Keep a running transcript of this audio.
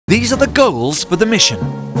These are the goals for the mission.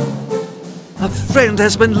 A friend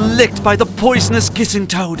has been licked by the poisonous kissing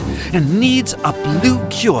toad and needs a blue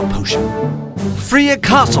cure potion. Free a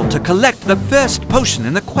castle to collect the first potion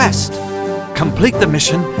in the quest. Complete the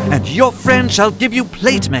mission and your friend shall give you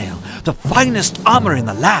plate mail, the finest armor in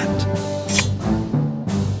the land.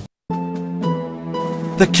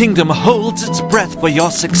 The kingdom holds its breath for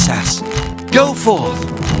your success. Go forth.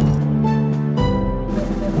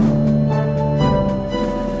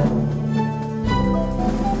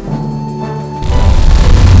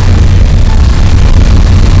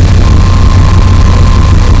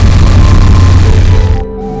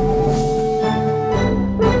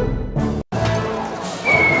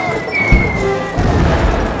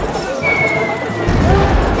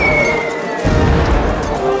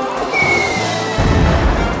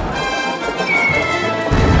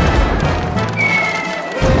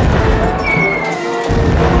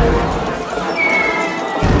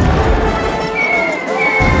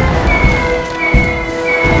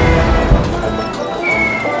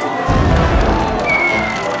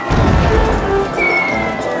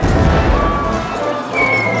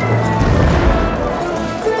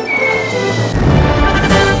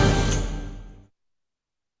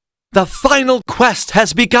 The final quest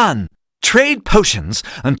has begun. Trade potions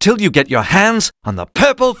until you get your hands on the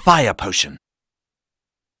purple fire potion.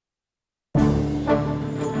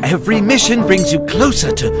 Every mission brings you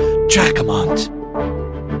closer to Dracomont.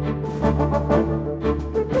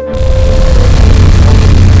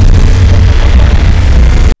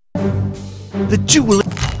 The jewel...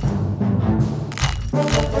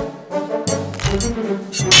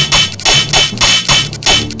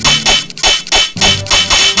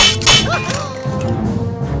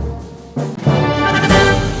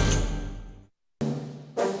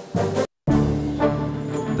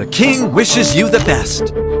 The king wishes you the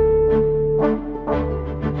best.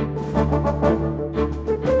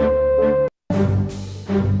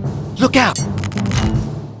 Look out!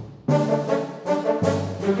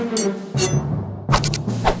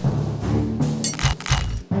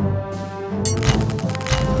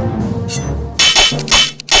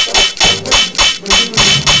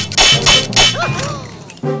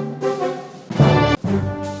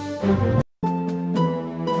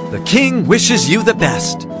 The king wishes you the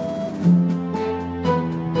best.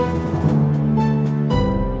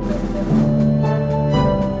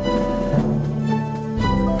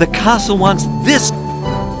 The castle wants this.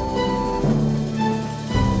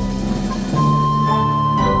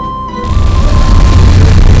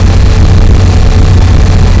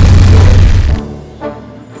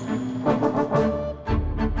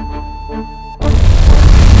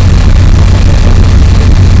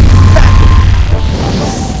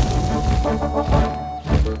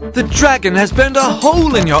 The dragon has burned a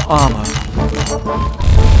hole in your armor.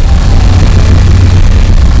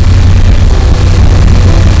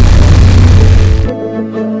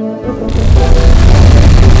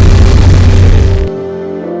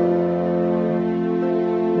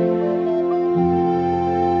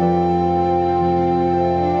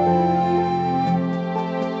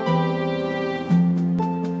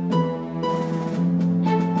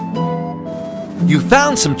 You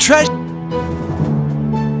found some treasure.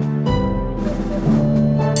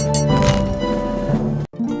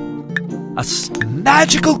 A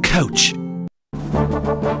magical coach.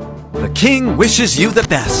 The king wishes you the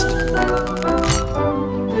best.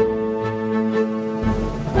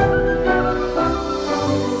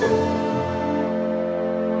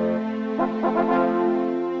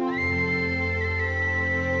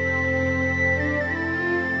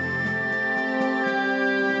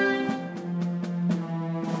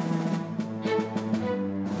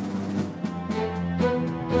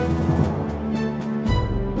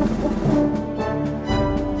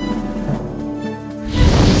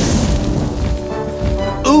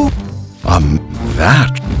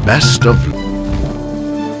 That best of...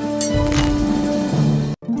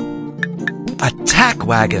 Attack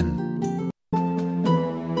wagon.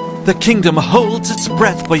 The kingdom holds its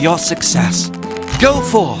breath for your success. Go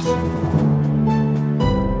forth.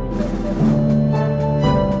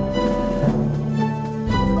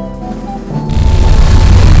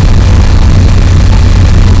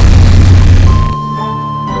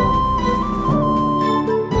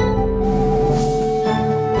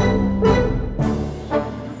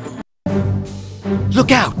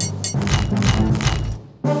 Look out!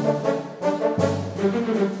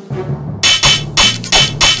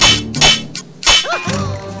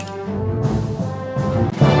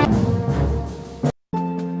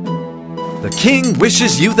 The king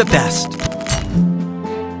wishes you the best.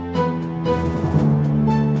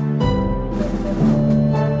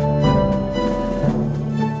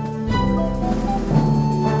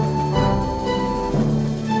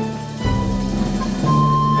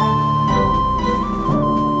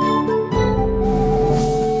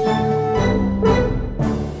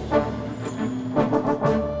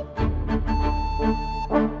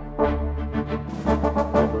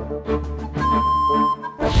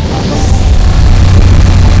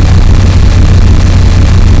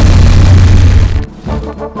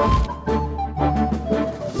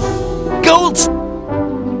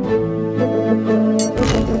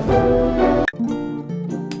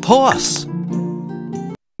 horse.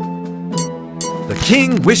 The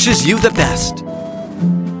king wishes you the best.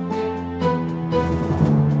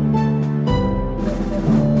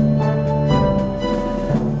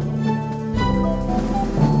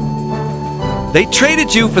 They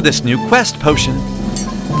traded you for this new quest potion.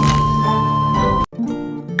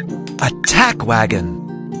 A tack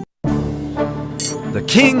wagon. The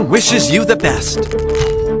king wishes you the best.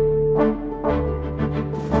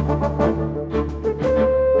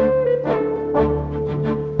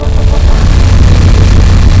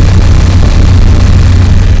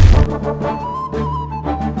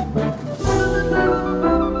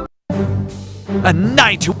 A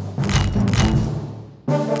knight who...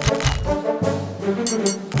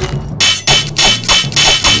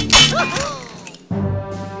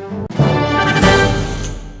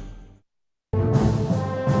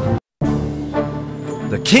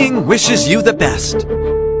 The king wishes you the best.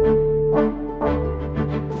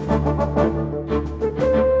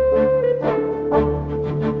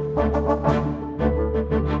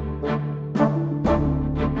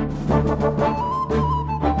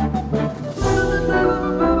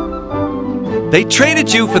 They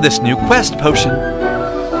traded you for this new quest potion.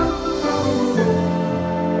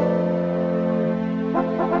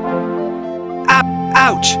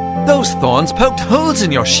 Ouch! Those thorns poked holes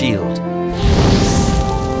in your shield.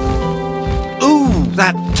 Ooh,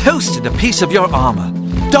 that toasted a piece of your armor.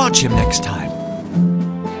 Dodge him next time.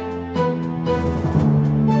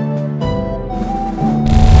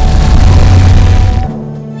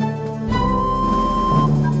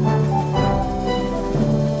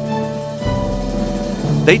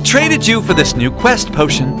 They traded you for this new quest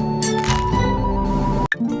potion.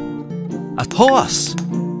 A horse.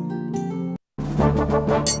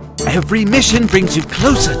 Every mission brings you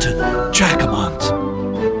closer to Dracomont.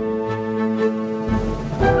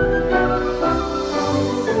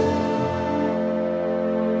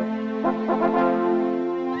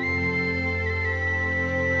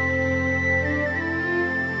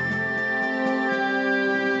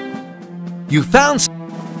 You found...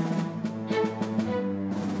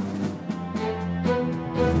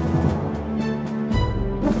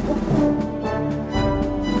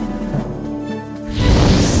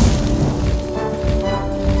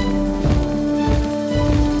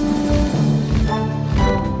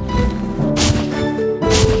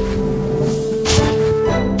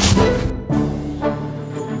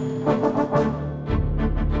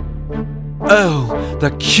 Oh,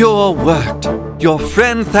 the cure worked. Your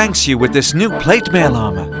friend thanks you with this new plate mail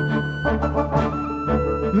armor.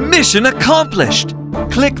 Mission accomplished!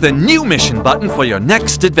 Click the new mission button for your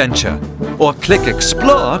next adventure, or click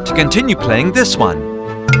Explore to continue playing this one.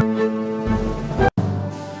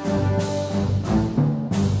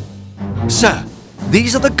 Sir,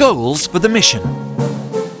 these are the goals for the mission.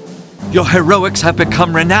 Your heroics have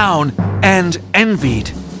become renowned and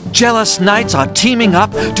envied. Jealous knights are teaming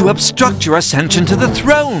up to obstruct your ascension to the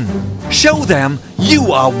throne. Show them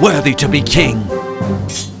you are worthy to be king.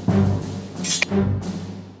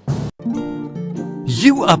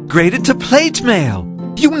 You upgraded to plate mail.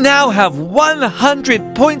 You now have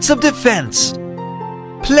 100 points of defense.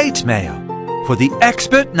 Plate mail for the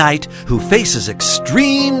expert knight who faces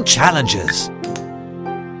extreme challenges.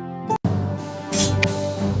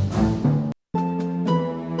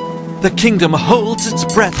 The kingdom holds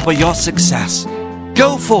its breath for your success.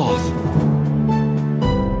 Go forth.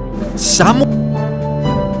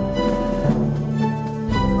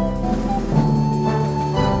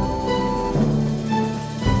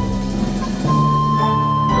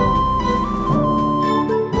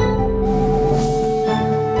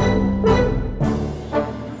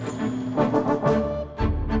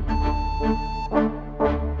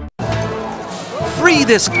 Free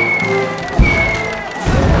this...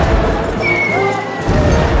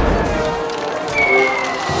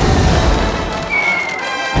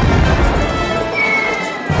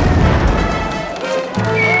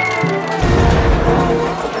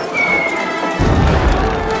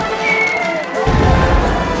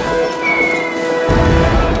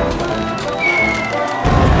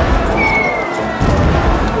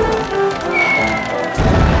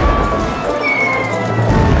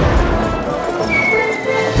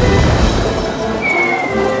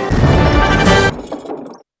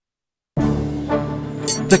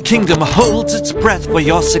 The kingdom holds its breath for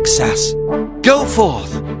your success. Go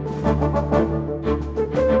forth.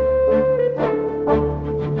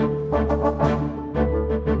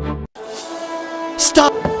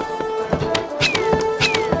 Stop.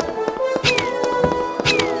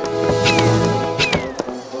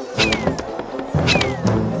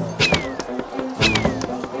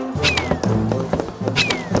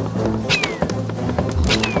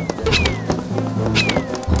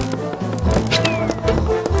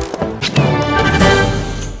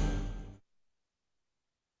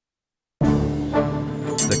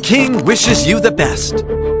 king wishes you the best.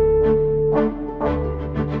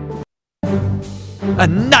 A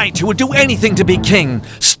knight who would do anything to be king.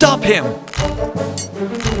 Stop him!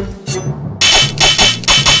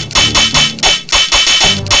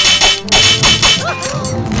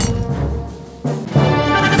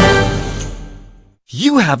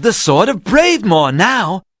 You have the sword of Bravemore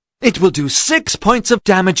now. It will do 6 points of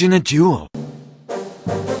damage in a duel.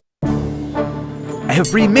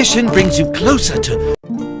 Every mission brings you closer to...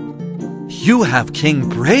 You have King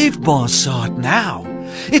Bravemore's sword now.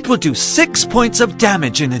 It will do 6 points of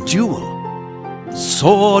damage in a duel.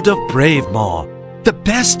 Sword of Bravemore, the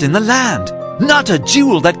best in the land. Not a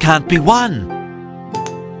duel that can't be won.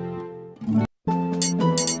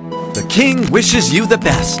 The king wishes you the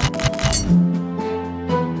best.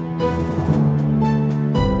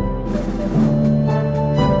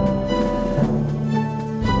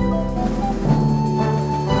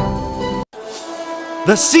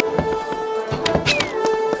 The sea.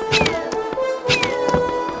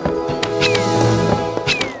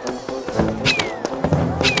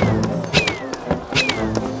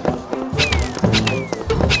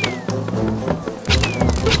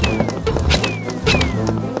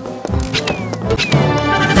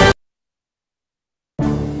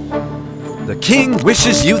 The king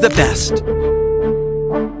wishes you the best.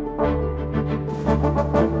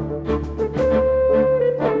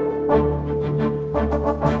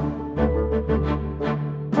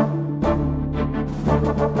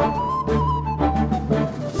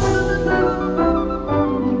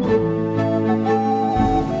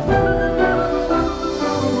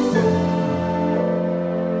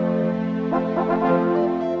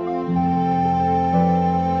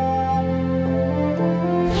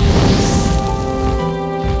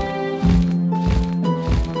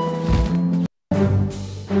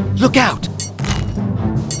 Look out!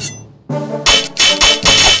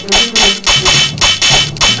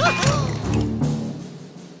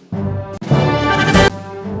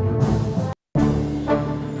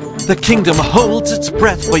 The kingdom holds its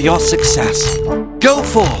breath for your success. Go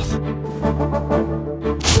forth!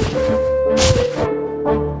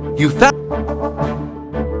 You found...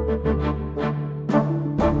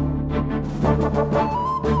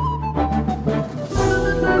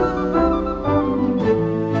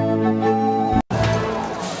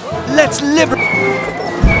 Let's liberate...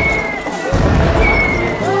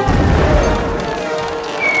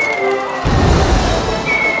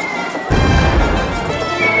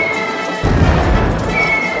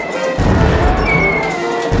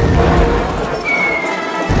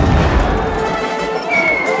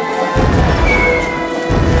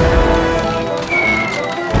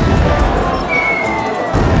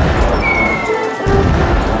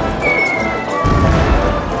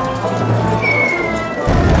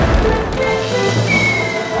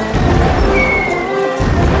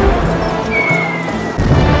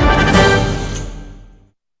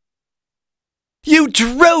 You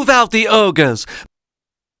drove out the ogres!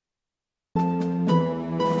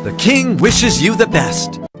 The king wishes you the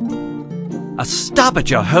best. A stop at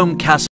your home castle.